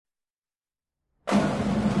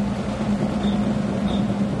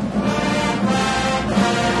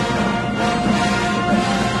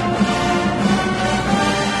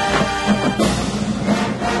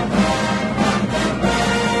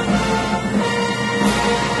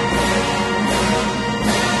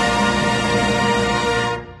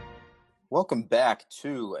welcome back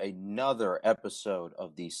to another episode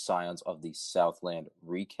of the Scions of the Southland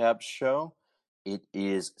recap show. It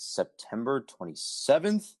is September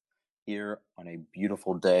 27th here on a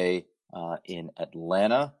beautiful day in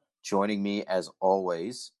Atlanta. Joining me, as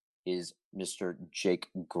always, is Mr. Jake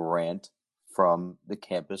Grant from the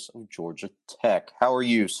campus of Georgia Tech. How are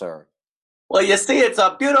you, sir? Well, you see, it's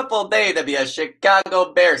a beautiful day to be a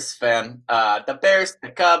Chicago Bears fan. The Bears, the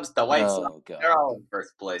Cubs, the White Sox, Oh, God. they're all in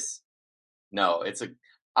first place. No,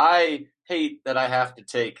 I hate that I have to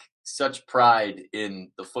take such pride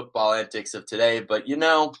in the football antics of today, but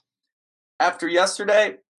after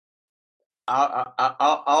yesterday,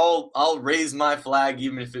 I'll raise my flag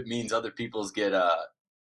even if it means other people's get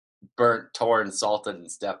burnt, torn, salted,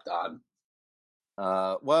 and stepped on.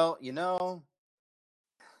 Well,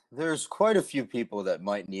 there's quite a few people that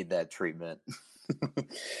might need that treatment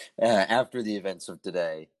after the events of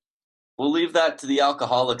today. We'll leave that to the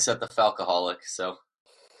alcoholics at the Falcoholic. So,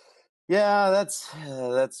 yeah,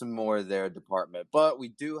 that's more their department. But we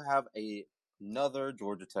do have another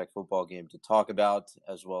Georgia Tech football game to talk about,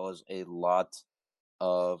 as well as a lot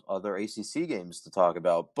of other ACC games to talk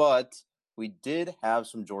about. But we did have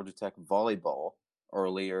some Georgia Tech volleyball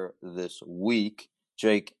earlier this week.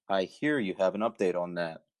 Jake, I hear you have an update on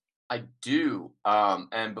that. I do.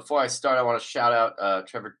 And before I start, I want to shout out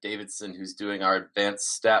Trevor Davidson, who's doing our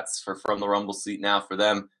advanced stats for From the Rumble Seat now for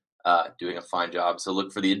them, doing a fine job. So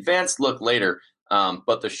look for the advanced look later.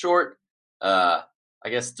 But the short, I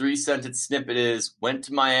guess, 3-sentence snippet is, went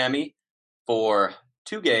to Miami for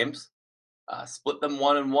 2 games, split them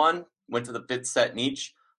 1-1, went to the 5th set in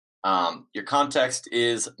each. Your context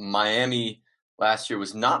is Miami last year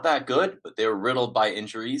was not that good, but they were riddled by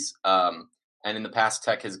injuries. And in the past,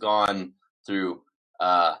 Tech has gone through,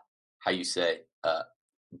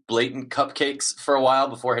 blatant cupcakes for a while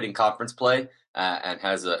before hitting conference play, and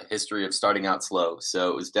has a history of starting out slow. So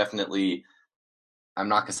it was definitely, I'm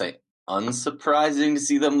not going to say unsurprising to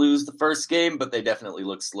see them lose the first game, but they definitely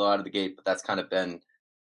looked slow out of the gate. But that's kind of been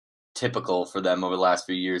typical for them over the last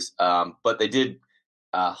few years. But they did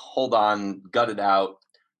hold on, gut it out,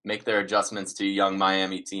 make their adjustments to a young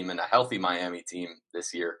Miami team and a healthy Miami team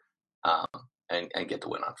this year. And get the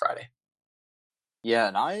win on Friday. Yeah,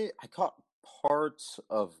 and I caught parts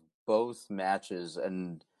of both matches,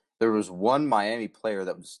 and there was one Miami player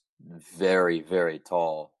that was very, very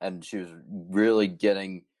tall, and she was really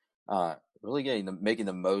making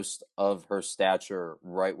the most of her stature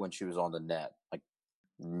right when she was on the net. Like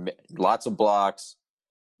lots of blocks.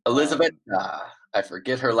 Elizabeth, I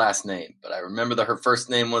forget her last name, but I remember her first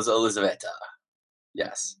name was Elizaveta.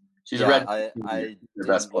 Yes, she's a red.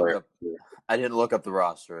 I didn't look up the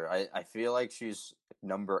roster. I feel like she's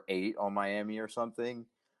number 8 on Miami or something.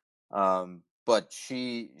 But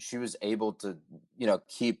she was able to,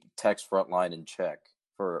 keep Tech's front line in check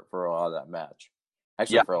for a lot of that match.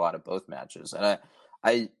 Actually, yeah. For a lot of both matches. And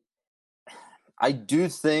I do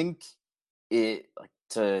think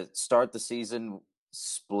to start the season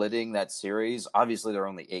splitting that series, obviously there are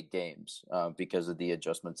only 8 games because of the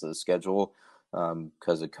adjustments to the schedule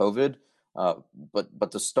because of COVID.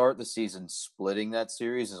 But to start the season splitting that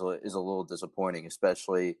series is a little disappointing,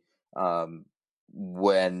 especially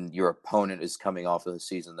when your opponent is coming off of the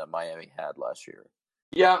season that Miami had last year.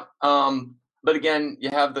 Yeah, but again, you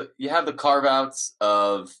have the carve outs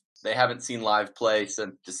of they haven't seen live play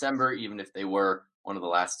since December, even if they were one of the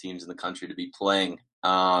last teams in the country to be playing.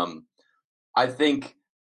 I think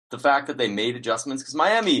the fact that they made adjustments, because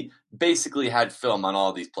Miami basically had film on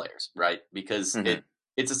all these players, right? Because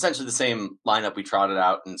it's essentially the same lineup we trotted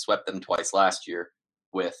out and swept them twice last year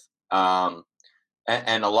with. And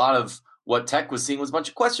a lot of what Tech was seeing was a bunch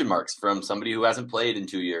of question marks from somebody who hasn't played in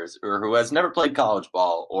 2 years or who has never played college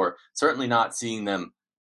ball, or certainly not seeing them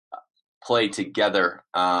play together.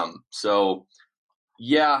 So,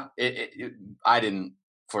 yeah, I didn't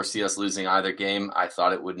foresee us losing either game. I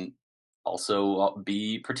thought it wouldn't also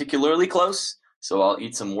be particularly close. So I'll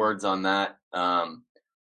eat some words on that.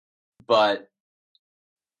 But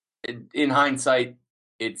in hindsight,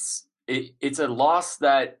 it's a loss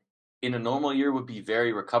that in a normal year would be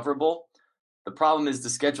very recoverable. The problem is the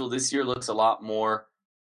schedule this year looks a lot more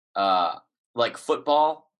like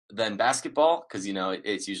football than basketball, because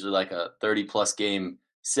it's usually like a 30-plus game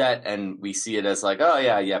set, and we see it as like, oh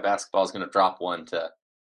yeah, basketball is going to drop one to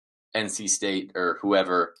NC State or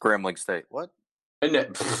whoever. Grambling State, what?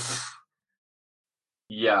 And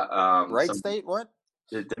yeah, Wright State, what?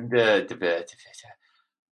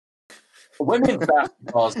 Women's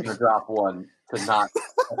basketball is going to drop one to not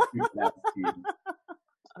that team.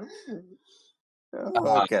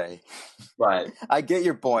 Okay, but I get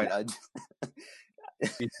your point.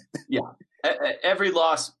 Yeah, Every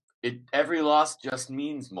loss, every loss just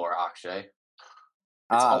means more, Akshay.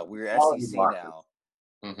 It's all We're quality SEC losses. now.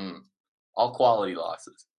 Mm-hmm. All quality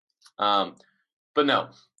losses. But no,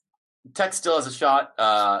 Tech still has a shot.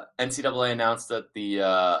 NCAA announced that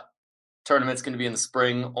the tournament's going to be in the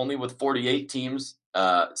spring, only with 48 teams,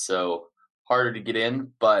 so harder to get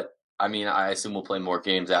in. But I mean, I assume we'll play more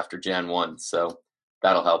games after Jan 1, so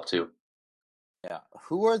that'll help too. Yeah.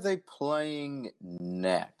 Who are they playing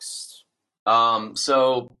next?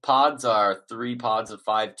 So pods are 3 pods of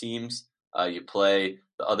 5 teams. You play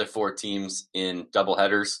the other 4 teams in double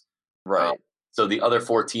headers. Right. So the other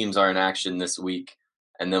 4 teams are in action this week,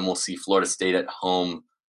 and then we'll see Florida State at home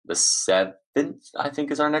the 7th, I think,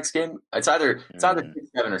 is our next game. It's either 6-7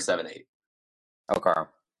 or 7-8. Okay.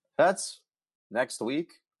 That's next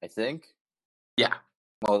week, I think. Yeah.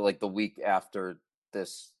 Well, like the week after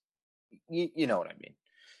this, you know what I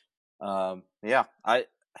mean. Yeah,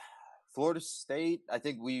 Florida State, I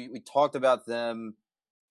think we talked about them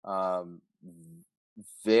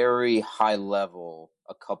very high level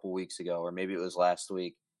a couple weeks ago, or maybe it was last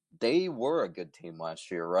week. They were a good team last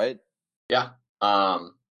year, right? Yeah.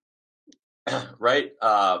 Right.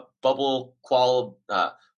 Bubble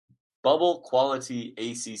quality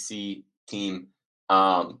ACC team.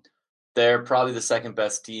 They're probably the second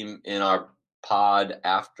best team in our pod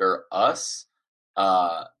after us.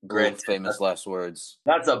 Granted, Famous last words.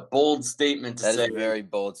 that's a bold statement to That say. is a very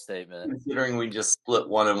bold statement. Considering we just split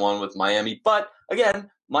 1-1 with Miami. But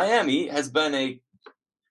again, Miami has been a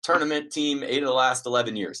tournament team 8 of the last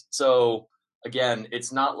 11 years. So again,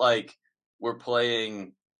 it's not like we're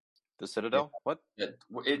playing the Citadel. What?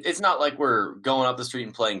 It's not like we're going up the street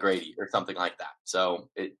and playing Grady or something like that. So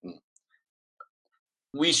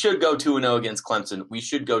we should go 2-0 against Clemson. We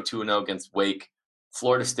should go 2-0 against Wake.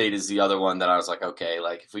 Florida State is the other one that I was like, okay,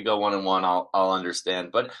 like if we go 1-1, I'll understand.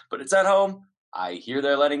 But it's at home. I hear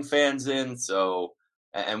they're letting fans in, so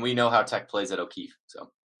and we know how Tech plays at O'Keefe. So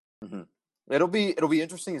it'll be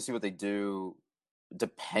interesting to see what they do,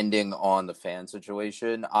 depending on the fan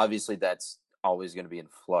situation. Obviously, that's always going to be in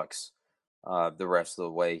flux the rest of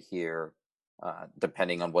the way here,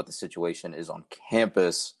 depending on what the situation is on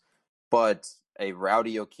campus. But a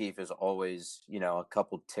rowdy O'Keefe is always, a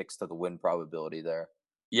couple ticks to the win probability there.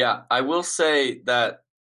 Yeah, I will say that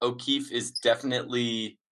O'Keefe is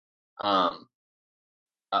definitely a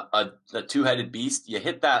two-headed beast. You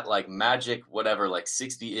hit that like magic whatever, like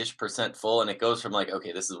 60-ish% full, and it goes from like,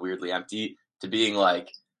 okay, this is weirdly empty to being like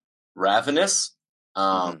ravenous.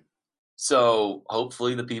 So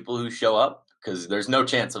hopefully the people who show up, because there's no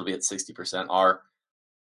chance it'll be at 60%, are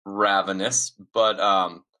ravenous. But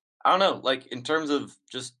I don't know, like in terms of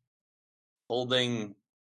just holding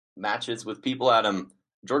matches with people at them,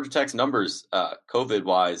 Georgia Tech's numbers, COVID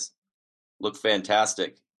wise, look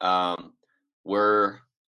fantastic. I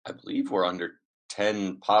believe we're under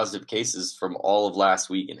 10 positive cases from all of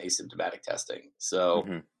last week in asymptomatic testing.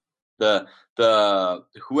 So the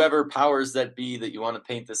whoever powers that be that you want to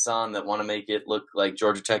paint this on, that want to make it look like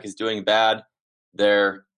Georgia Tech is doing bad,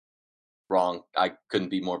 they're wrong. I couldn't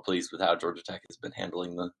be more pleased with how Georgia Tech has been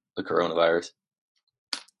handling the coronavirus.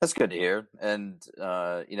 That's good to hear. And,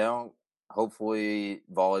 hopefully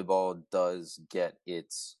volleyball does get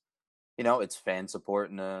its fan support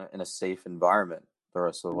in a safe environment the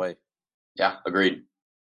rest of the way. Yeah, agreed.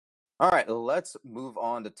 All right, let's move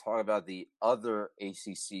on to talk about the other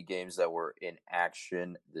ACC games that were in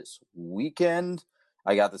action this weekend.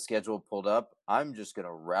 I got the schedule pulled up. I'm just going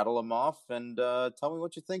to rattle them off and tell me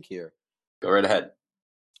what you think here. Go right ahead.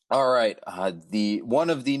 All right. The one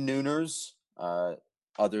of the nooners,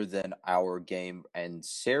 other than our game, and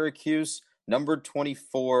Syracuse, number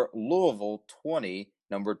 24, Louisville 20,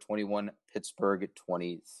 number 21, Pittsburgh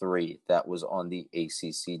 23. That was on the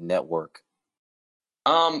ACC network.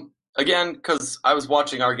 Again, because I was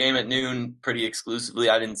watching our game at noon pretty exclusively,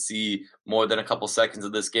 I didn't see more than a couple seconds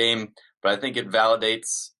of this game, but I think it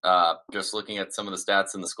validates, just looking at some of the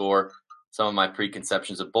stats and the score, some of my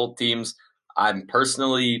preconceptions of both teams. I'm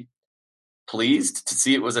personally pleased to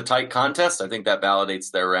see it was a tight contest. I think that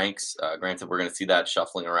validates their ranks. Granted, we're going to see that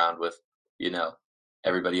shuffling around with,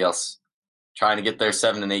 everybody else trying to get their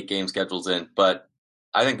 7 and 8 game schedules in, but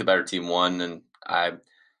I think the better team won, and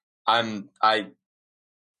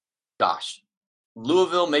gosh,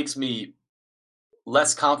 Louisville makes me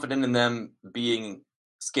less confident in them being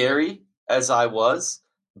scary as I was,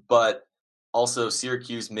 but also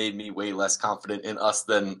Syracuse made me way less confident in us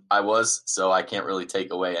than I was, so I can't really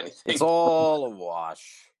take away anything. It's all a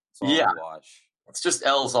wash. A wash. It's just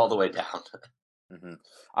L's all the way down.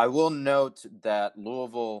 I will note that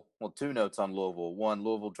Louisville, 2 notes on Louisville. One,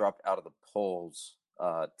 Louisville dropped out of the polls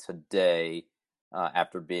today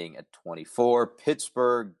after being at 24.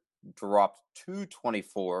 Pittsburgh dropped to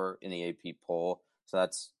 24 in the AP poll. So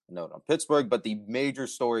that's a note on Pittsburgh. But the major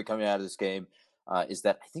story coming out of this game is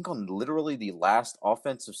that I think on literally the last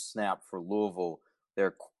offensive snap for Louisville,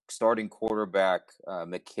 their starting quarterback,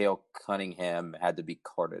 Mikhail Cunningham, had to be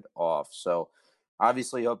carted off. So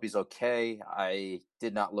obviously, hope he's okay. I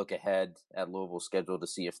did not look ahead at Louisville's schedule to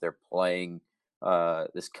see if they're playing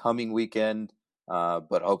this coming weekend.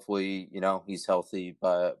 But hopefully, he's healthy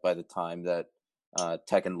by the time that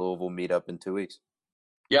Tech and Louisville meet up in 2 weeks.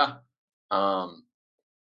 Yeah.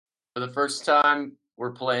 For the first time,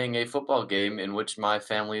 we're playing a football game in which my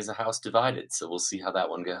family is a house divided. So we'll see how that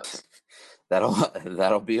one goes.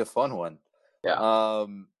 That'll be a fun one. Yeah.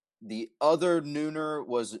 The other nooner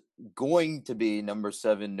was going to be number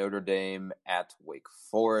 7 Notre Dame at Wake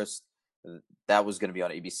Forest. That was going to be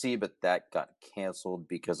on ABC, but that got canceled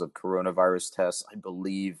because of coronavirus tests, I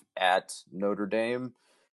believe, at Notre Dame.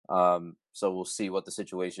 So we'll see what the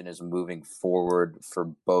situation is moving forward for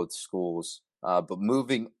both schools. But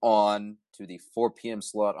moving on to the 4 p.m.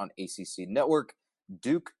 slot on ACC Network,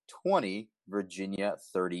 Duke 20, Virginia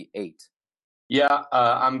 38. Yeah,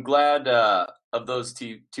 I'm glad of those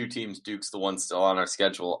two teams. Duke's the one still on our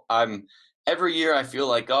schedule. Every year I feel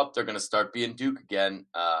like, they're going to start being Duke again,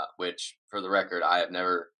 which, for the record, I have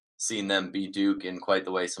never seen them be Duke in quite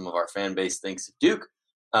the way some of our fan base thinks of Duke,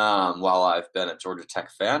 while I've been a Georgia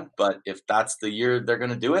Tech fan. But if that's the year they're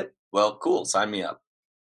going to do it, well, cool, sign me up.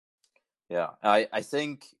 Yeah, I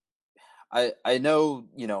think I know,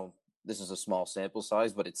 this is a small sample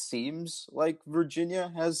size, but it seems like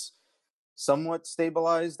Virginia has somewhat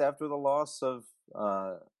stabilized after the loss of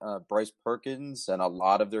Bryce Perkins and a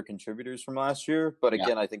lot of their contributors from last year. But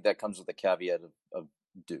again, I think that comes with the caveat of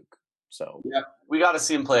Duke. So yeah, we got to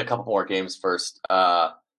see him play a couple more games first.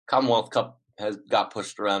 Commonwealth Cup has got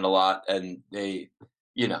pushed around a lot, and they,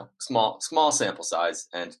 small sample size,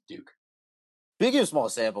 and Duke. Speaking of small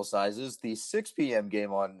sample sizes, the 6 p.m.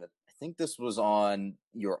 game I think this was on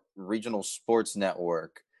your regional sports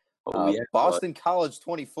network. Boston College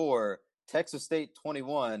 24, Texas State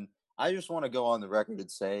 21. I just want to go on the record and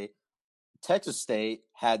say Texas State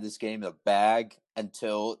had this game in the bag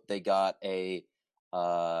until they got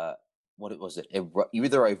what was it?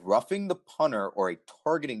 Either a roughing the punter or a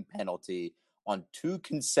targeting penalty on 2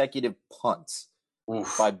 consecutive punts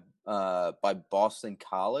by Boston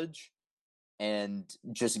College, and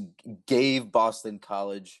just gave Boston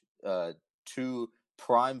College 2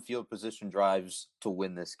 prime field position drives to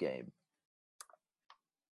win this game.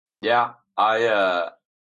 Yeah,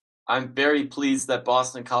 I'm very pleased that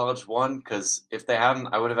Boston College won, because if they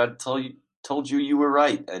hadn't, I would have had told you were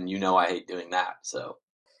right, and I hate doing that. So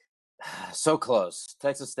close.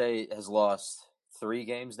 Texas State has lost 3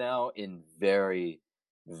 games now in very,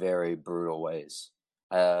 very brutal ways.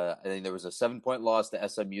 I think there was a 7-point loss to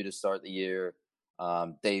SMU to start the year.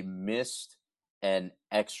 They missed an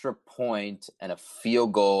extra point and a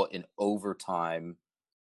field goal in overtime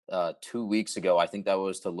 2 weeks ago. I think that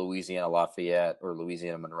was to Louisiana Lafayette or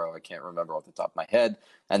Louisiana Monroe. I can't remember off the top of my head.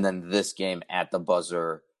 And then this game at the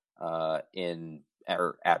buzzer at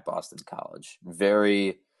Boston College.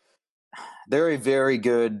 Very, very, very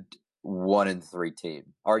good 1-3 team.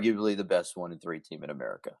 Arguably the best 1-3 team in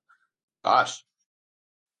America. Gosh,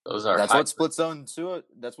 those are. That's what Split Zone Duo.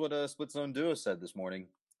 That's what a Split Zone Duo said this morning.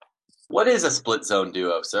 What is a Split Zone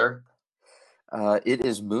Duo, sir? It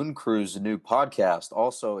is Moon Crew's new podcast.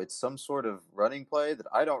 Also, it's some sort of running play that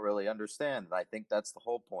I don't really understand, and I think that's the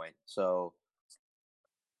whole point. So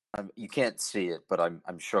you can't see it, but I'm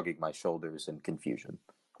shrugging my shoulders in confusion.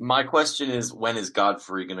 My question is, when is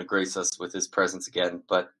Godfrey going to grace us with his presence again?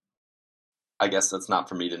 But I guess that's not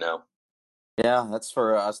for me to know. Yeah, that's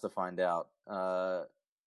for us to find out. We're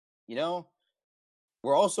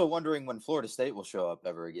also wondering when Florida State will show up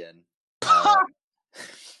ever again.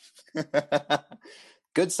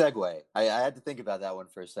 Good segue. I had to think about that one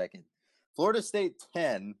for a second. Florida State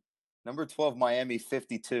 10, number 12 Miami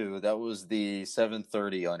 52. That was the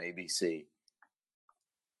 7:30 on ABC.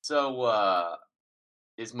 So,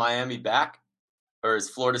 is Miami back, or is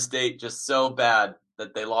Florida State just so bad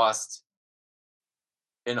that they lost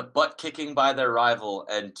in a butt kicking by their rival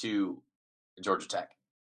and to Georgia Tech?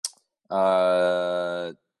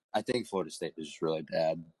 I think Florida State is just really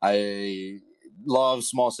bad. I love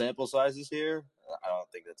small sample sizes here. I don't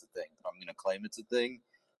think that's a thing, but I'm going to claim it's a thing.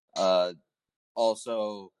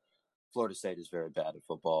 Also, Florida State is very bad at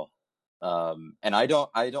football. And I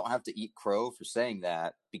don't have to eat crow for saying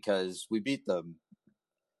that because we beat them.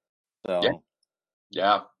 So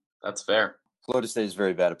yeah, that's fair. Florida State is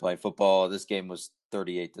very bad at playing football. This game was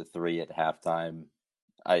 38-3 at halftime.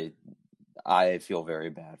 I feel very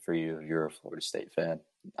bad for you. You're a Florida State fan.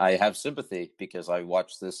 I have sympathy because I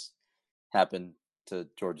watched this happen to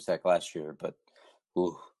Georgia Tech last year, but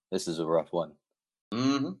ooh, this is a rough one.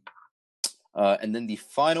 Mm-hmm. And then the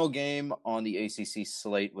final game on the ACC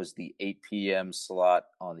slate was the 8 p.m. slot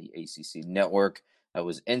on the ACC network. That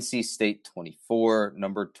was NC State 24,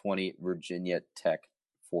 number 20, Virginia Tech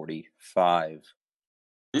 45.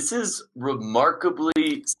 This is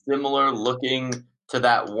remarkably similar looking to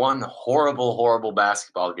that one horrible, horrible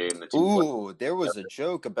basketball game that you played. Ooh, there was a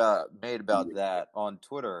joke made about that on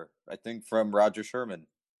Twitter, I think from Roger Sherman.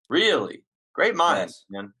 Really? Great minds, Yes.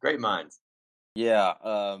 man. Great minds. Yeah,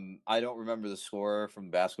 I don't remember the score from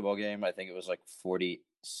the basketball game. I think it was like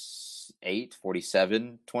 48,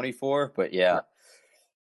 47, 24. But yeah,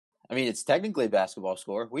 I mean, it's technically a basketball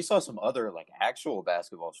score. We saw some other like actual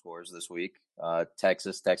basketball scores this week.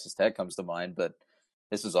 Texas Tech comes to mind, but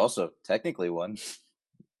this is also technically one.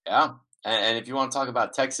 Yeah. And if you want to talk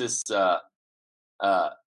about Texas, I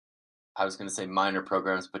was going to say minor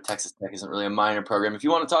programs, but Texas Tech isn't really a minor program. If you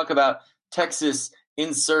want to talk about Texas,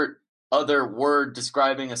 insert other word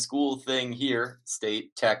describing a school thing here,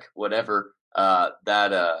 state, tech, whatever,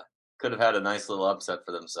 that could have had a nice little upset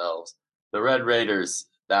for themselves. The Red Raiders,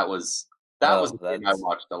 that was Oh, a game I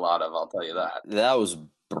watched a lot of, I'll tell you that. that was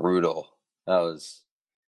brutal. That was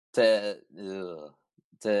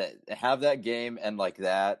to have that game end like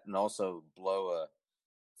that, and also blow a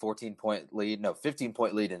 15-point lead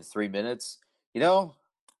in 3 minutes. You know,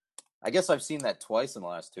 I guess I've seen that twice in the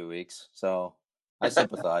last 2 weeks, so I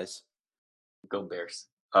sympathize. Go Bears.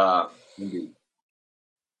 Indeed.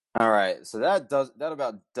 All right, so that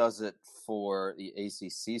about does it for the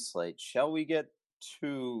ACC slate. Shall we get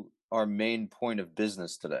to our main point of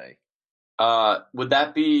business today? Would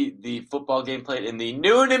that be the football game played in the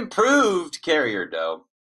new and improved Carrier Dome?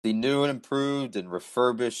 The new and improved and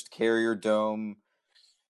refurbished Carrier Dome.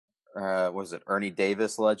 Was it Ernie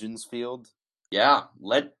Davis Legends Field? Yeah,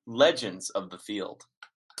 legends of the field.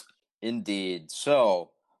 Indeed.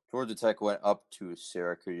 So Georgia Tech went up to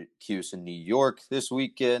Syracuse in New York this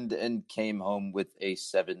weekend and came home with a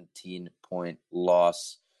 17-point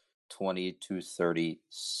loss,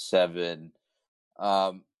 20-37.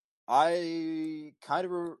 I kind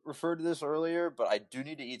of referred to this earlier, but I do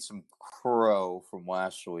need to eat some crow from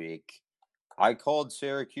last week. I called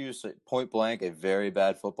Syracuse point blank a very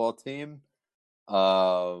bad football team.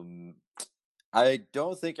 I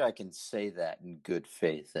don't think I can say that in good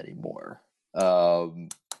faith anymore.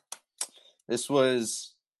 This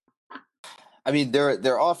was, I mean,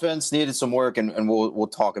 their offense needed some work, and we'll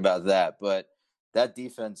talk about that. But that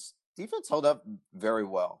defense held up very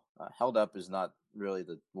well. Held up is not really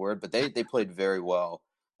the word, but they played very well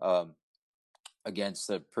against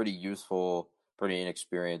a pretty youthful, pretty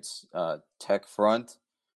inexperienced Tech front.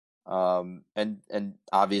 And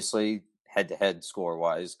obviously head to head score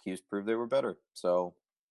wise, Cuse proved they were better. So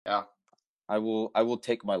Yeah, I will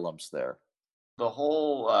take my lumps there. the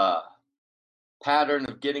whole pattern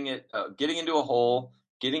of getting into a hole,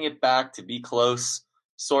 getting it back to be close,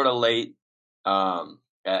 sort of late, and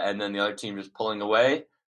then the other team just pulling away.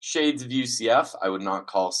 Shades of UCF. I would not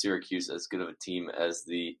call Syracuse as good of a team as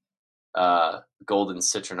the Golden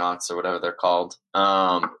Citronauts or whatever they're called.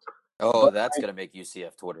 Oh, that's gonna make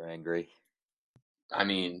UCF Twitter angry. I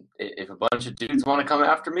mean, if a bunch of dudes want to come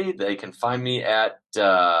after me, they can find me at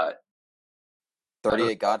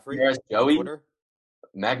 38 Godfrey on Joey, Twitter.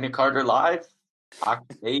 Magna Carta Live, A.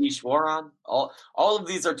 Schwaron. All of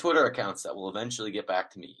these are Twitter accounts that will eventually get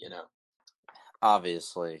back to me. You know.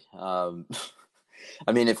 Obviously, I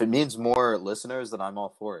mean, if it means more listeners, then I'm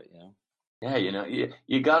all for it. You know. Yeah, you know,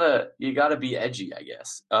 you gotta be edgy, I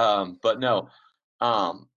guess. But no,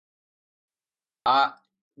 um,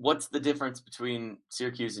 what's the difference between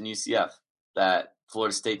Syracuse and UCF that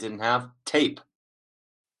Florida State didn't have? Tape.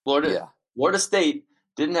 Yeah. Florida State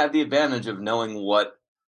didn't have the advantage of knowing what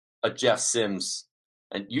a Jeff Sims,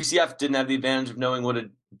 and UCF didn't have the advantage of knowing what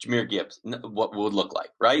a Jahmyr Gibbs what would look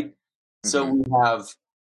like, right? So Mm-hmm. we have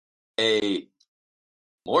a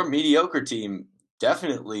more mediocre team,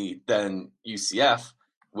 definitely, than UCF,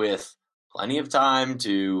 with plenty of time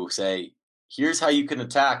to say, here's how you can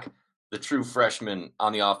attack the true freshman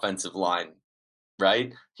on the offensive line,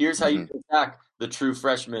 right? Here's how you Mm-hmm. can attack the true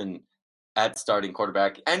freshman at starting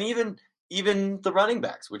quarterback, and even the running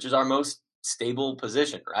backs, which is our most stable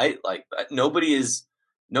position, right? Like nobody is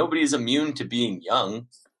immune to being young.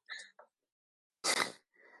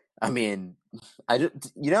 I mean, I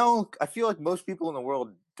feel like most people in the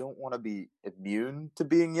world don't want to be immune to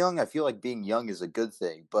being young. I feel like being young is a good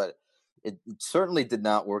thing, but it certainly did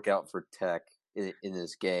not work out for Tech in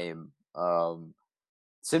this game.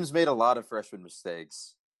 Sims made a lot of freshman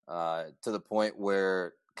mistakes to the point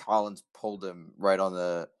where Collins pulled him right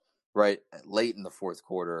late in the fourth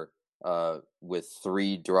quarter with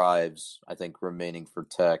 3 drives, I think, remaining for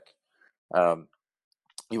Tech. Um,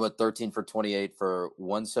 he went 13 for 28 for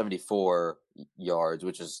 174 yards,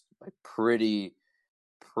 which is like pretty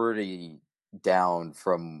down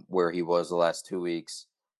from where he was the last 2 weeks.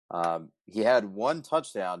 He had 1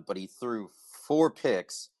 touchdown, but he threw 4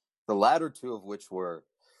 picks, the latter 2 of which were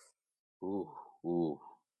ooh,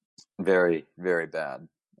 very, very bad.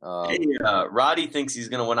 Hey, Roddy thinks he's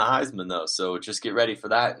going to win a Heisman, though, so just get ready for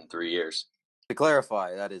that in 3 years. To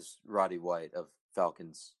clarify, that is Roddy White of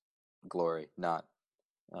Falcons glory, not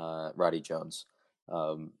Roddy Jones.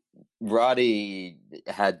 Roddy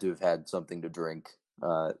had to have had something to drink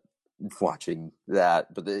watching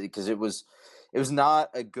that, but because it was not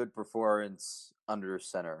a good performance under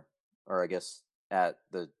center, or I guess at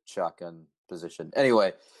the shotgun position.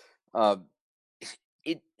 Anyway,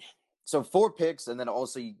 it so 4 picks, and then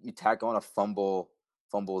also you tack on a fumble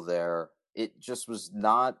there. It just was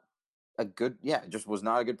not a good it just was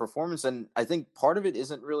not a good performance, and I think part of it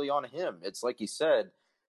isn't really on him. It's like you said,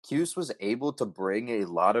 Cuse was able to bring a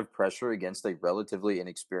lot of pressure against a relatively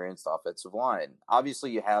inexperienced offensive line.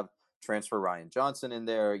 Obviously, you have transfer Ryan Johnson in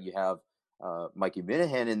there. You have Mikey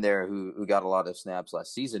Minahan in there who got a lot of snaps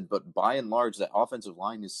last season. But by and large, that offensive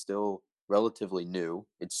line is still relatively new.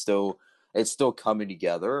 It's still coming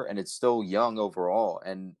together, and it's still young overall.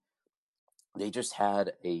 And they just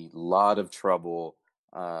had a lot of trouble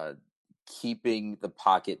keeping the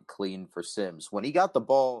pocket clean for Sims. When he got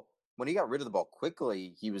rid of the ball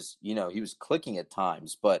quickly, he was clicking at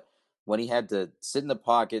times, but when he had to sit in the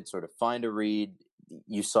pocket, sort of find a read,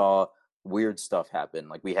 you saw weird stuff happen.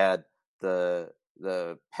 Like we had the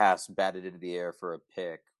pass batted into the air for a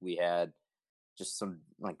pick. We had just some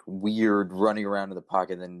like weird running around in the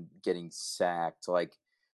pocket and then getting sacked. Like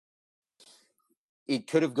it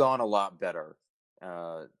could have gone a lot better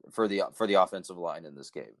for the offensive line in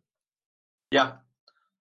this game. Yeah.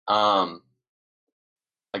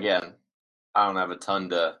 Again, I don't have a ton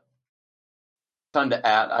to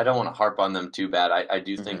add. I don't want to harp on them too bad. I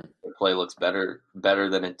do think the play looks better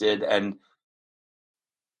than it did, and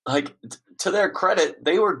like to their credit,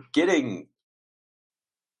 they were getting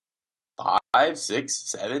 5, 6,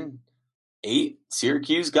 7, 8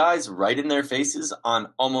 Syracuse guys right in their faces on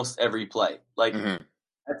almost every play. Like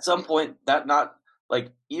at some point, that not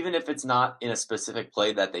like even if it's not in a specific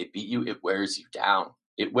play that they beat you, it wears you down.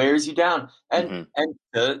 It wears you down. And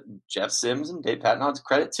to Jeff Sims and Dave Patton's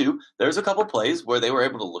credit too, there's a couple plays where they were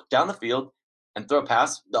able to look down the field and throw a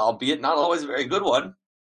pass, albeit not always a very good one,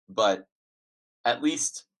 but at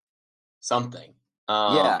least something.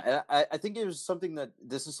 And I think it was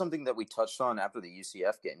this is something that we touched on after the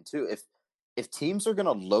UCF game too. If teams are going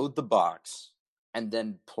to load the box and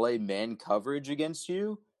then play man coverage against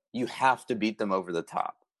you, you have to beat them over the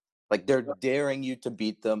top. Like they're daring you to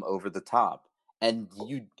beat them over the top. And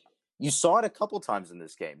you saw it a couple times in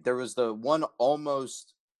this game. There was the one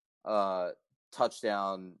almost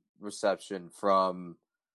touchdown reception from,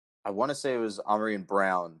 I want to say it was Amarian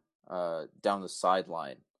Brown down the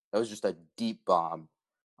sideline. That was just a deep bomb.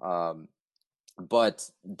 But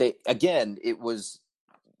it was,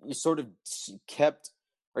 you sort of kept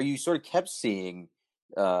seeing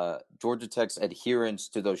Georgia Tech's adherence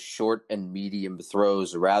to those short and medium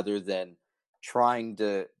throws rather than trying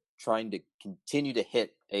to continue to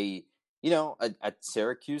hit a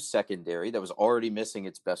Syracuse secondary that was already missing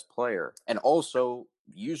its best player, and also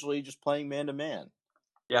usually just playing man to man.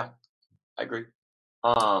 Yeah, I agree.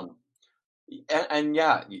 And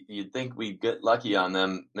you'd think we'd get lucky on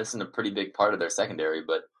them missing a pretty big part of their secondary,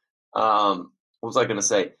 but what was I going to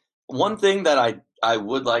say? One thing that I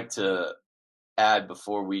would like to add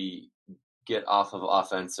before we get off of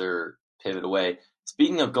offense or pivot away,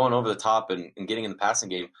 speaking of going over the top and getting in the passing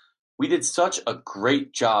game, we did such a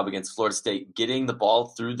great job against Florida State getting the ball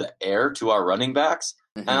through the air to our running backs.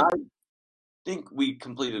 And I think we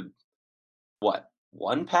completed,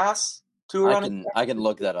 one pass to a running back? I can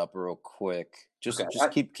look that up real quick. Just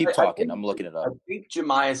keep talking. I'm looking it up. I think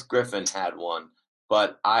Jemias Griffin had one,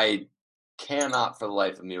 but I cannot for the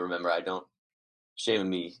life of me remember. I don't shame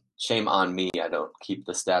on me. I don't keep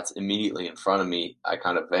the stats immediately in front of me. I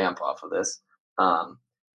kind of vamp off of this.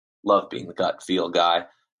 Love being the gut feel guy.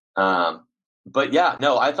 But yeah,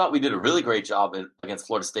 no, I thought we did a really great job against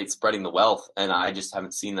Florida State spreading the wealth, and I just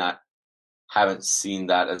haven't seen that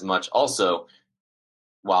as much. Also,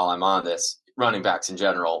 while I'm on this, running backs in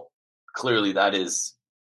general, clearly that is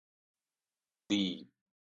the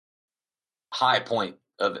high point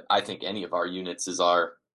of, I think, any of our units is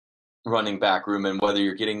our running back room, and whether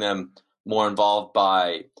you're getting them more involved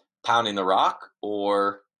by pounding the rock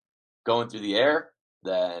or going through the air,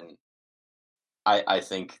 then I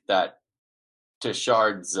think that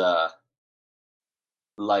Tashard's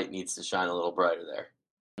light needs to shine a little brighter there.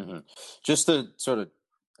 Mm-hmm. Just to sort of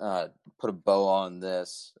put a bow on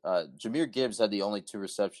this, Jahmyr Gibbs had the only 2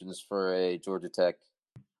 receptions for a Georgia Tech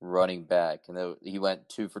running back, and he went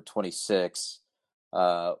 2 for 26,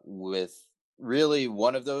 with really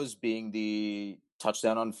one of those being the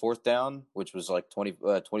touchdown on 4th down, which was like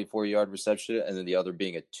 24-yard reception, and then the other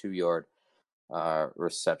being a 2-yard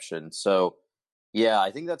reception. So, yeah,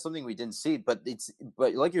 I think that's something we didn't see, but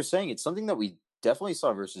like you're saying, it's something that we definitely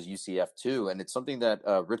saw versus UCF too, and it's something that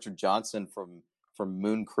Richard Johnson from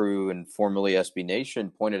Moon Crew and formerly SB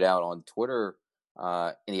Nation pointed out on Twitter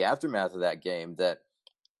in the aftermath of that game, that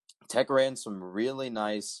Tech ran some really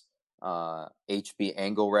nice HB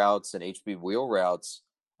angle routes and HB wheel routes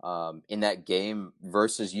in that game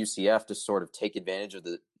versus UCF to sort of take advantage of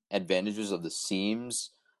the advantages of the seams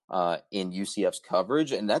in UCF's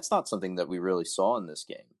coverage, and that's not something that we really saw in this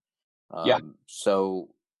game. So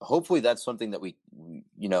hopefully that's something that we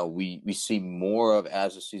see more of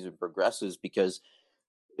as the season progresses, because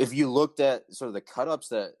if you looked at sort of the cut-ups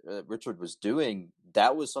that Richard was doing,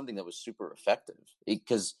 that was something that was super effective,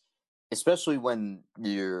 because especially when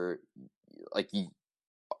you're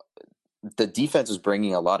the defense is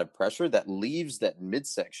bringing a lot of pressure, that leaves that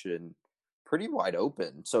midsection pretty wide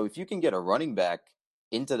open. So if you can get a running back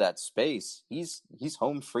into that space, he's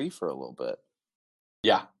home free for a little bit.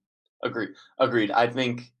 Yeah, agreed. I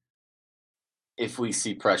think if we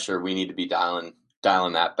see pressure, we need to be dialing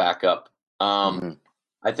that back up.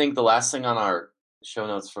 I think the last thing on our show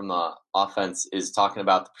notes from the offense is talking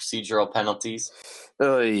about the procedural penalties,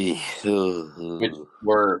 which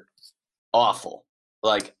were awful.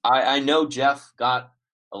 Like, I know Jeff got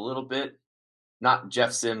a little bit, not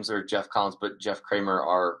Jeff Sims or Jeff Collins, but Jeff Kramer,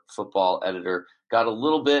 our football editor, got a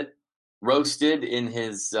little bit roasted in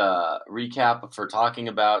his recap for talking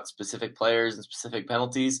about specific players and specific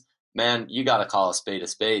penalties. Man, you got to call a spade a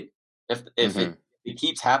spade. If it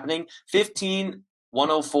keeps happening,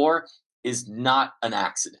 15-104 is not an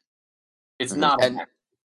accident. It's not an accident.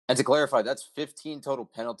 And to clarify, that's 15 total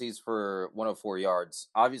penalties for 104 yards.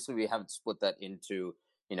 Obviously, we haven't split that into,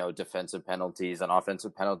 defensive penalties and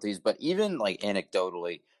offensive penalties, but even like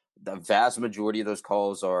anecdotally, the vast majority of those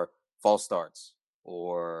calls are false starts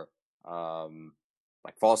or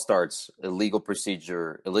false starts, illegal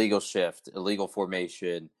procedure, illegal shift, illegal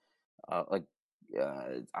formation.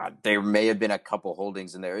 There may have been a couple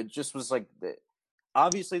holdings in there. It just was like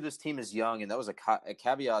obviously this team is young, and that was a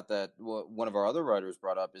caveat that one of our other writers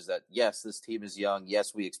brought up, is that yes, this team is young.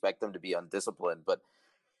 Yes, we expect them to be undisciplined, but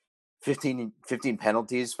 15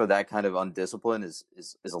 penalties for that kind of undiscipline is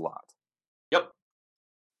a lot. Yep.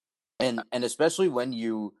 And especially when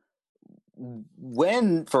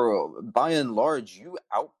for by and large you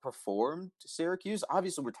outperformed Syracuse.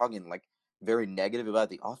 Obviously, we're talking like very negative about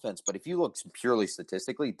the offense, but if you look purely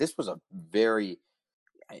statistically, this was they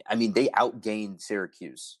outgained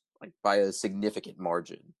Syracuse like by a significant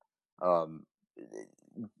margin.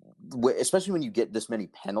 Especially when you get this many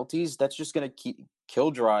penalties, that's just going to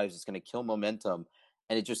kill drives. It's going to kill momentum,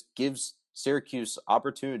 and it just gives Syracuse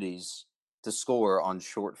opportunities to score on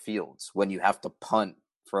short fields when you have to punt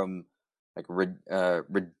from like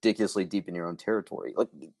ridiculously deep in your own territory. Like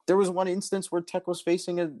there was one instance where Tech was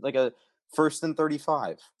facing a 1st and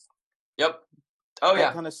 35. Yep.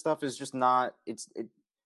 That kind of stuff is just not.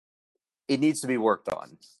 It needs to be worked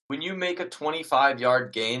on. When you make a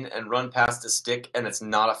 25-yard gain and run past a stick and it's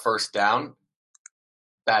not a first down,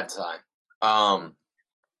 bad sign.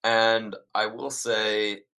 And I will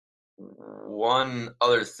say one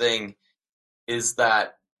other thing is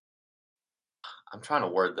that I'm trying to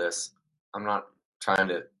word this. I'm not trying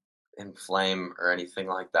to inflame or anything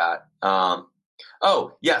like that.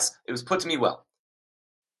 Oh, yes, it was put to me well.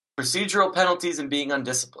 Procedural penalties and being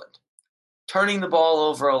undisciplined. Turning the ball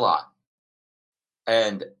over a lot.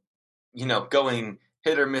 And, going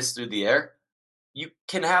hit or miss through the air. You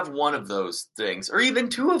can have one of those things, or even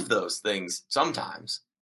 2 of those things sometimes.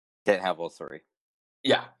 Can't have all 3.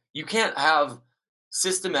 Yeah. You can't have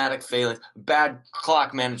systematic failings, bad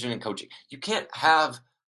clock management and coaching. You can't have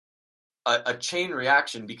a chain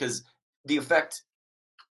reaction, because the effect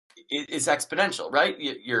is exponential, right?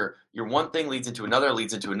 Your one thing leads into another,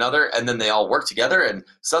 and then they all work together, and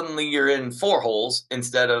suddenly you're in 4 holes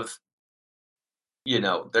instead of,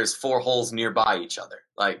 there's 4 holes nearby each other.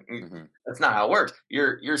 Like, that's not how it works.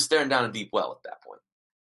 You're staring down a deep well at that point.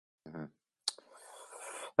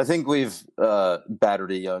 I think we've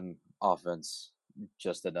battered a young offense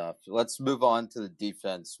just enough. Let's move on to the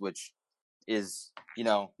defense, which is,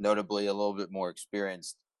 notably a little bit more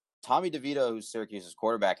experienced. Tommy DeVito, who's Syracuse's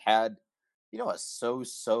quarterback, had, a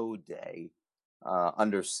so-so day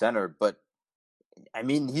under center, but I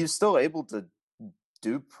mean, he's still able to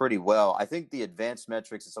do pretty well. I think the advanced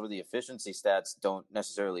metrics and some of the efficiency stats don't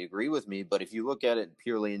necessarily agree with me, but if you look at it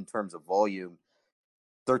purely in terms of volume,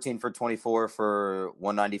 13 for 24 for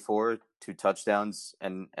 194, 2 touchdowns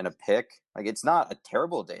and a pick. Like, it's not a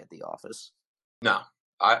terrible day at the office. No,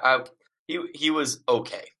 he was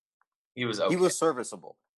okay. He was okay. He was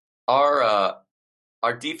serviceable. Our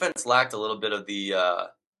defense lacked a little bit of the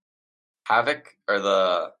havoc or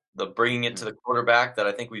the bringing it to the quarterback that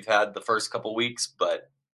I think we've had the first couple weeks,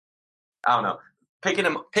 but I don't know.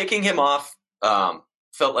 Picking him off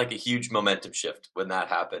felt like a huge momentum shift when that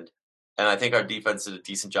happened, and I think our defense did a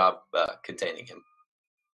decent job containing him.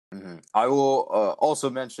 Mm-hmm. I will also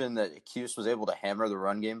mention that Cuse was able to hammer the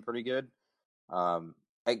run game pretty good,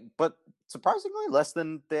 but surprisingly less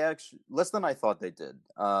than I thought they did.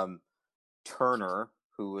 Turner,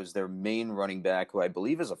 who was their main running back, who I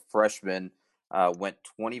believe is a freshman, went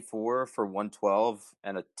 24 for 112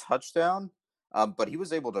 and a touchdown. But he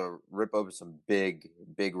was able to rip over some big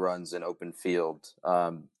runs in open field,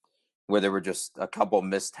 where there were just a couple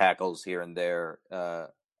missed tackles here and there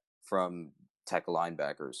from tech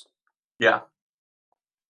linebackers. Yeah,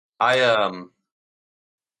 I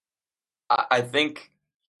think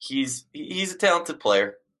he's a talented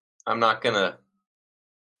player. I'm not gonna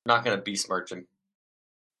besmirch him.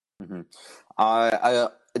 Mm-hmm.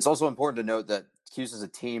 It's also important to note that Cuse is a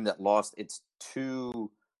team that lost its 2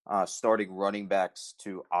 starting running backs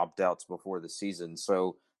to opt-outs before the season.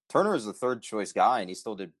 So Turner is the third choice guy, and he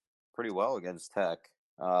still did pretty well against Tech.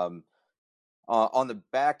 On the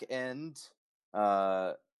back end,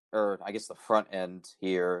 or I guess the front end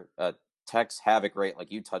here, Tech's havoc rate,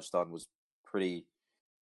 like you touched on, was pretty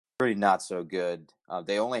not so good.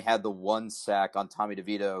 They only had the 1 sack on Tommy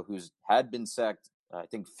DeVito, who's had been sacked, I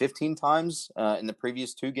think, 15 times in the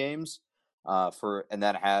previous 2 games, and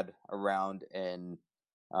that had around an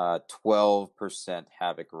 12%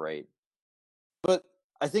 havoc rate. But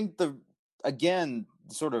I think again,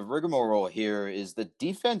 sort of rigmarole here is the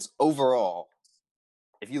defense overall.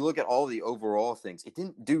 If you look at all the overall things, it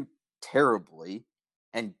didn't do terribly,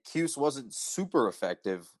 and Cuse wasn't super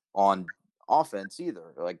effective on offense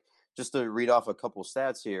either. Like, just to read off a couple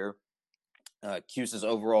stats here, Cuse's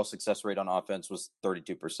overall success rate on offense was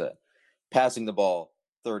 32%. Passing the ball,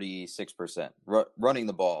 36%. Running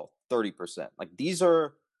the ball, 30%. Like, these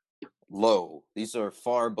are low. These are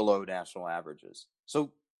far below national averages.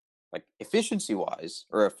 So, like, efficiency-wise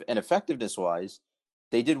and effectiveness-wise,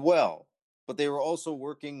 they did well. But they were also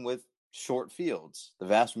working with short fields the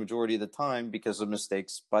vast majority of the time because of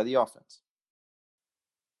mistakes by the offense.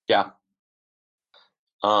 Yeah.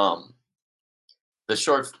 The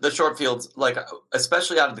short fields, like,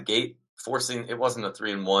 especially out of the gate, forcing it wasn't a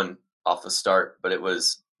 3-and-1 off the start, but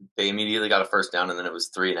they immediately got a first down and then it was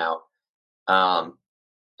 3 and out.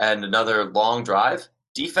 And another long drive.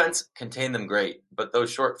 Defense contained them great, but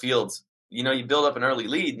those short fields, you build up an early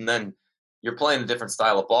lead and then you're playing a different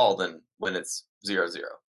style of ball than when it's 0-0.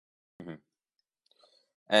 Mm-hmm.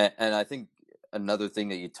 And I think another thing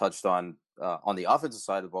that you touched on the offensive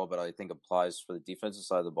side of the ball, but I think applies for the defensive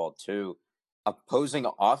side of the ball too. Opposing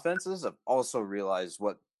offenses have also realized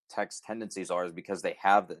what Tech's tendencies are, is because they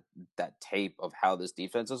have that tape of how this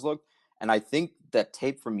defense has looked. And I think that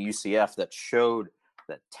tape from UCF that showed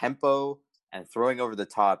that tempo and throwing over the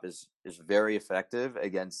top is very effective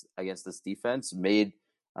against this defense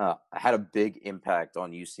had a big impact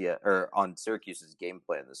on UCF or on Syracuse's game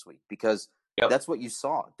plan this week, because that's what you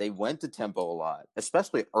saw. They went to tempo a lot,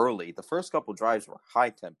 especially early. The first couple drives were high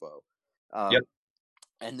tempo.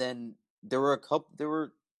 And then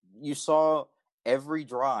you saw every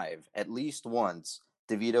drive at least once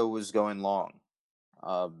DeVito was going long.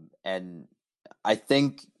 And I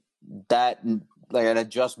think that like an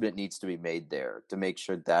adjustment needs to be made there to make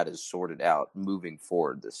sure that is sorted out moving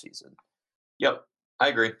forward this season. Yep, I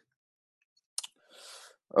agree.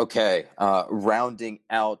 Okay, rounding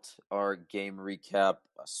out our game recap,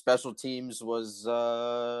 special teams was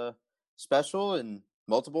special in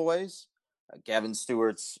multiple ways. Gavin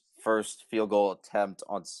Stewart's first field goal attempt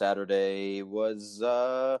on Saturday was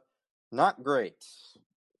not great.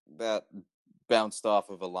 That bounced off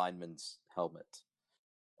of a lineman's helmet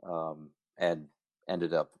and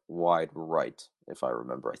ended up wide right, if I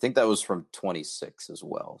remember. I think that was from 26 as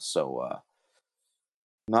well. So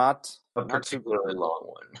not a particularly long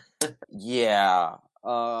one. Yeah.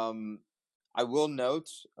 I will note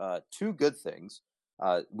 2 good things.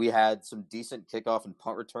 We had some decent kickoff and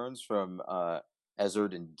punt returns from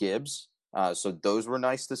Ezard and Gibbs. So those were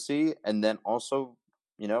nice to see. And then also,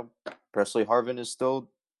 Presley Harvin is still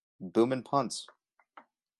booming punts.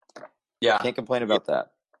 Yeah. Can't complain about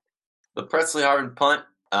that. The Presley Harvin punt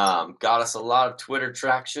got us a lot of Twitter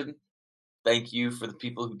traction. Thank you for the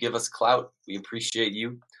people who give us clout. We appreciate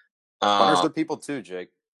you. Punters are people too, Jake.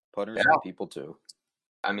 Punters are people too.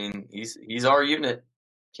 I mean, he's our unit.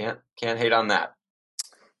 Can't hate on that.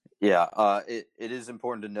 Yeah, it is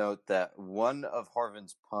important to note that one of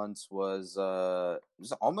Harvin's punts was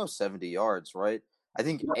almost 70 yards, right? I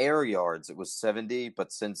think air yards it was 70,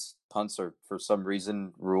 but since punts are for some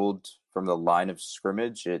reason ruled from the line of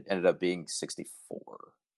scrimmage, it ended up being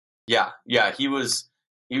 64. Yeah, he was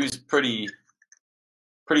pretty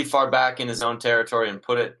far back in his own territory and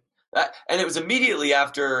put it that, and it was immediately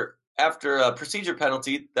after a procedure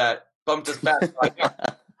penalty that bumped us back.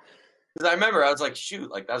 Because I remember I was like, shoot,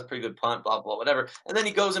 like that was a pretty good punt, blah blah whatever, and then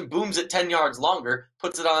he goes and booms it 10 yards longer,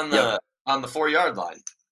 puts it on the 4-yard line.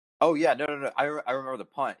 Oh yeah, no. I remember the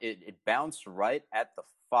punt. It bounced right at the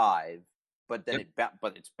 5, but then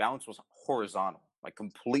but its bounce was horizontal, like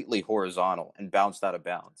completely horizontal, and bounced out of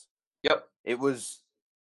bounds. Yep. It was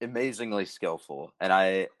amazingly skillful, and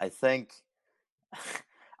I think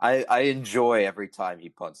I enjoy every time he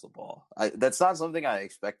punts the ball. That's not something I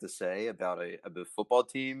expect to say about a football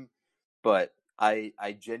team, but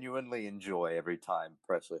I genuinely enjoy every time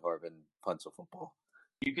Presley Harvin punts a football.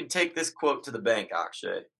 You can take this quote to the bank,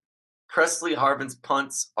 Akshay. Presley Harvin's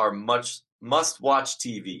punts are must-watch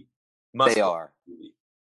TV. They are.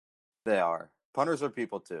 They are. Punters are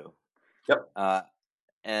people too. Yep.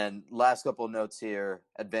 And last couple of notes here,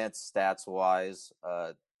 advanced stats-wise,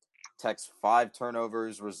 Tech's 5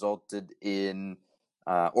 turnovers resulted in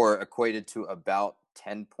or equated to about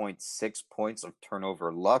 10.6 points of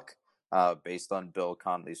turnover luck based on Bill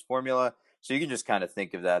Connolly's formula. So you can just kind of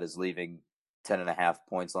think of that as leaving 10.5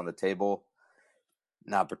 points on the table.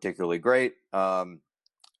 Not particularly great.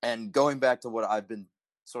 And going back to what I've been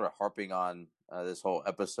sort of harping on this whole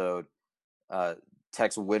episode,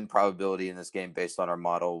 Tech's win probability in this game based on our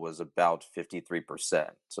model was about 53%.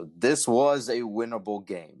 So this was a winnable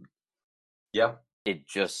game. Yeah.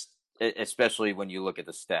 Especially when you look at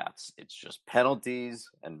the stats, it's just penalties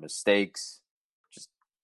and mistakes just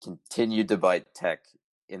continued to bite Tech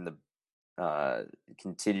in the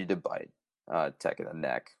Tech in the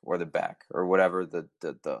neck or the back or whatever the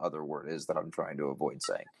other word is that I'm trying to avoid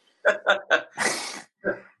saying.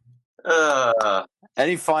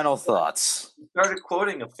 Any final thoughts? You started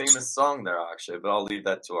quoting a famous song there, actually, but I'll leave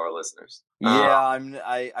that to our listeners. Yeah,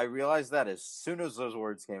 I realized that as soon as those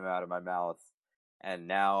words came out of my mouth, and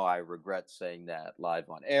now I regret saying that live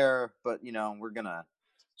on air. But we're gonna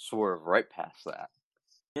swerve right past that.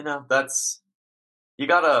 You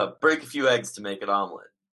gotta break a few eggs to make an omelet.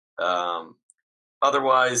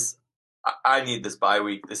 Otherwise, I need this bye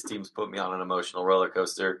week. This team's put me on an emotional roller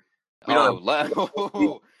coaster.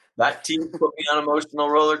 That team put me on an emotional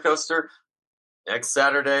roller coaster. Next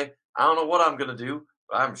Saturday, I don't know what I'm going to do,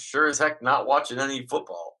 but I'm sure as heck not watching any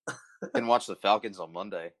football. You can watch the Falcons on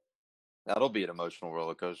Monday. That'll be an emotional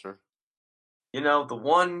roller coaster.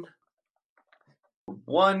 The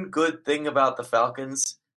one good thing about the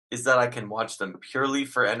Falcons is that I can watch them purely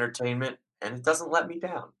for entertainment, and it doesn't let me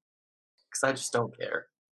down. Because I just don't care.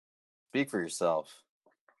 Speak for yourself.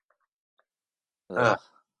 All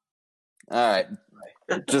right.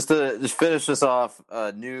 Just to finish this off,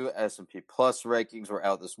 new S&P Plus rankings were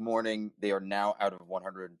out this morning. They are now out of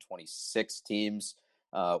 126 teams,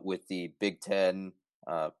 with the Big Ten,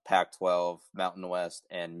 Pac-12, Mountain West,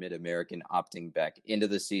 and Mid-American opting back into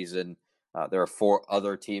the season. There are 4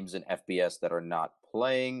 other teams in FBS that are not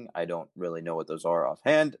playing. I don't really know what those are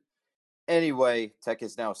offhand. Anyway, Tech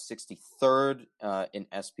is now 63rd in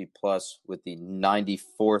SP Plus with the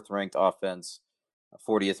 94th ranked offense,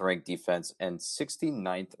 40th ranked defense, and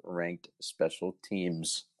 69th ranked special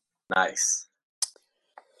teams. Nice.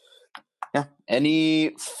 Yeah.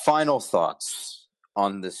 Any final thoughts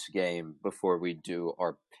on this game before we do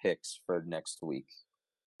our picks for next week?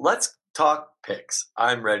 Let's talk picks.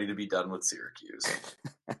 I'm ready to be done with Syracuse.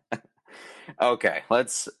 Okay,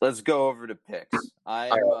 let's go over to picks.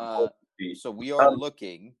 So we are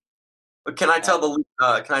looking. But can I tell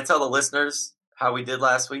the listeners how we did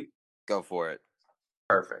last week? Go for it.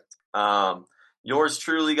 Perfect. Yours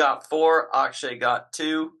truly got 4. Akshay got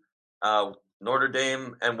 2. Notre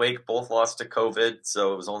Dame and Wake both lost to COVID,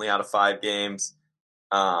 so it was only out of 5 games.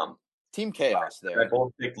 Team chaos there. I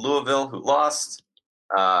both picked Louisville, who lost,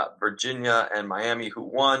 Virginia and Miami, who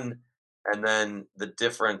won, and then the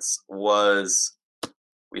difference was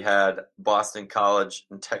We had Boston College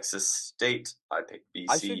and Texas State. I picked BC.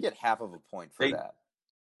 I should get half of a point for that.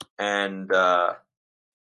 And the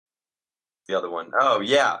other one,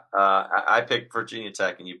 I picked Virginia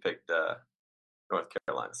Tech, and you picked North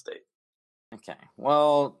Carolina State. Okay.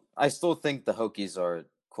 Well, I still think the Hokies are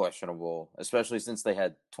questionable, especially since they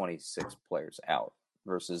had 26 players out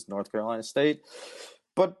versus North Carolina State.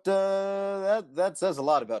 But that says a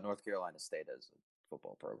lot about North Carolina State as a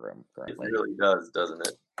football program currently. It really does, doesn't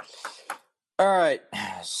it? All right.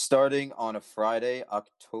 Starting on a Friday,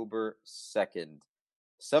 October 2nd,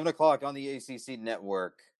 7 o'clock on the ACC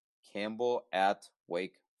Network, Campbell at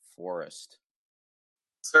Wake Forest.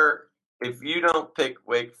 Sir, if you don't pick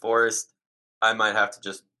Wake Forest, I might have to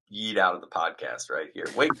just yeet out of the podcast right here.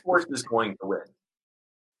 Wake Forest is going to win.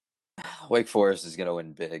 Wake Forest is going to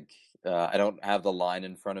win big. I don't have the line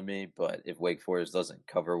in front of me, but if Wake Forest doesn't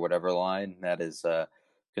cover whatever line, that is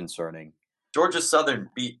concerning. Georgia Southern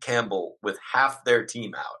beat Campbell with half their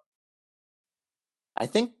team out. I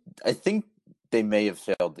think they may have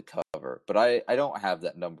failed to cover, but I don't have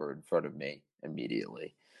that number in front of me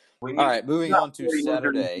immediately. All right, moving on to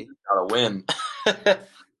Saturday. Gotta win.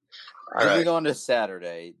 Moving on to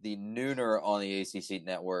Saturday, the nooner on the ACC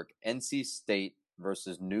Network, NC State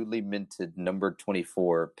versus newly minted number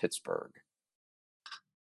 24 Pittsburgh.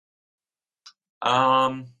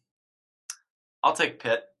 I'll take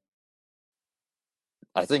Pitt.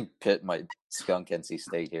 I think Pitt might skunk NC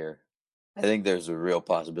State here. I think there's a real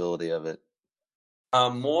possibility of it.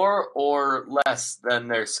 More or less than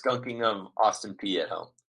their skunking of Austin Peay at home?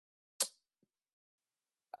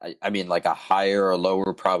 I mean, like a higher or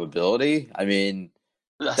lower probability? I mean,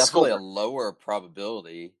 definitely a lower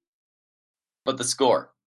probability. But the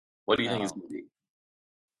score, what do you think it's going to be?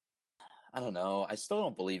 I don't know. I still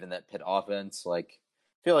don't believe in that Pitt offense. Like,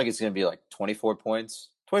 I feel like it's going to be like 24 points.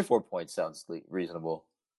 24 points sounds reasonable.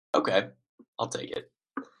 Okay, I'll take it.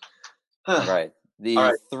 All right. The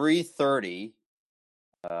 3:30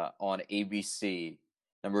 on ABC,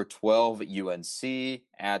 number 12 UNC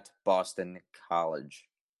at Boston College.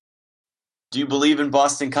 Do you believe in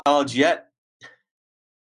Boston College yet?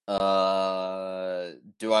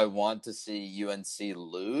 Do I want to see UNC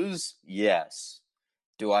lose? Yes.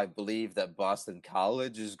 Do I believe that Boston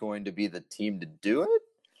College is going to be the team to do it?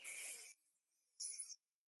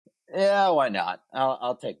 Yeah, why not?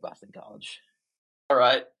 I'll take Boston College. All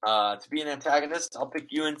right. To be an antagonist, I'll pick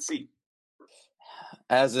UNC.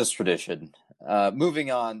 As is tradition.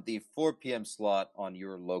 Moving on, the 4 p.m. slot on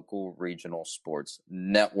your local regional sports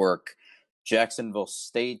network. Jacksonville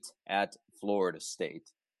State at Florida State.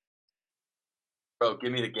 Bro,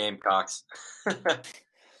 give me the Gamecocks.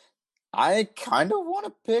 I kind of want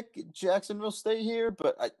to pick Jacksonville State here,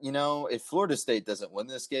 but, if Florida State doesn't win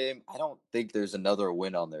this game, I don't think there's another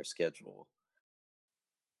win on their schedule.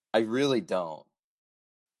 I really don't.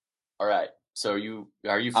 All right. So are you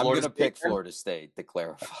Florida I'm going to pick then? Florida State to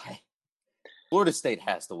clarify. Florida State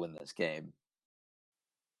has to win this game.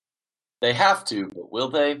 They have to, but will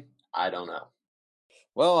they? I don't know.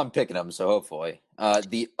 Well, I'm picking them, so hopefully.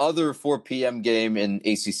 The other 4 p.m. game in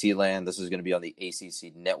ACC land, this is going to be on the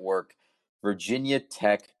ACC Network. Virginia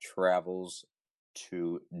Tech travels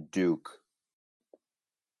to Duke.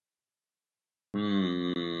 Give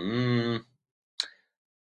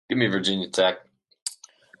me Virginia Tech.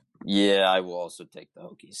 Yeah, I will also take the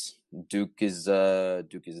Hokies. Duke is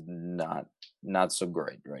not so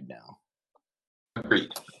great right now. Agreed.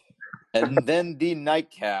 And then the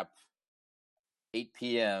nightcap, 8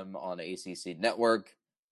 p.m. on ACC Network.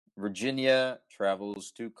 Virginia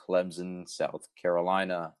travels to Clemson, South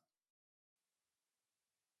Carolina.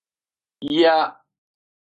 Yeah.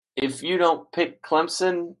 If you don't pick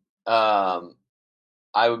Clemson,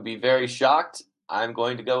 I would be very shocked. I'm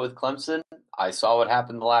going to go with Clemson. I saw what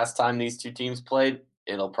happened the last time these two teams played.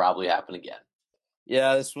 It'll probably happen again.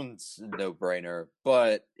 Yeah, this one's a no-brainer.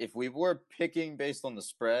 But if we were picking based on the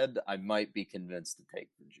spread, I might be convinced to take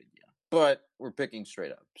Virginia. But we're picking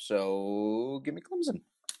straight up. So give me Clemson.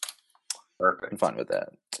 Perfect. I'm fine with that.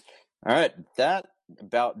 All right. That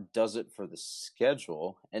about does it for the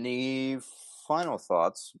schedule. Any final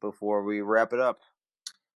thoughts before we wrap it up?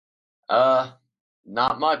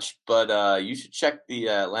 Not much, but you should check the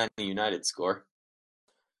Atlanta United score.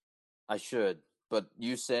 I should. But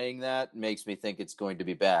you saying that makes me think it's going to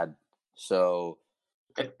be bad. So,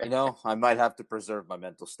 I might have to preserve my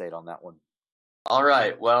mental state on that one. All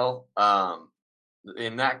right. Well,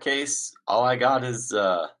 in that case, all I got is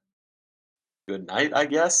good night, I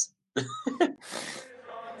guess.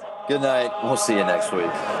 Good night. We'll see you next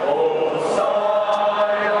week.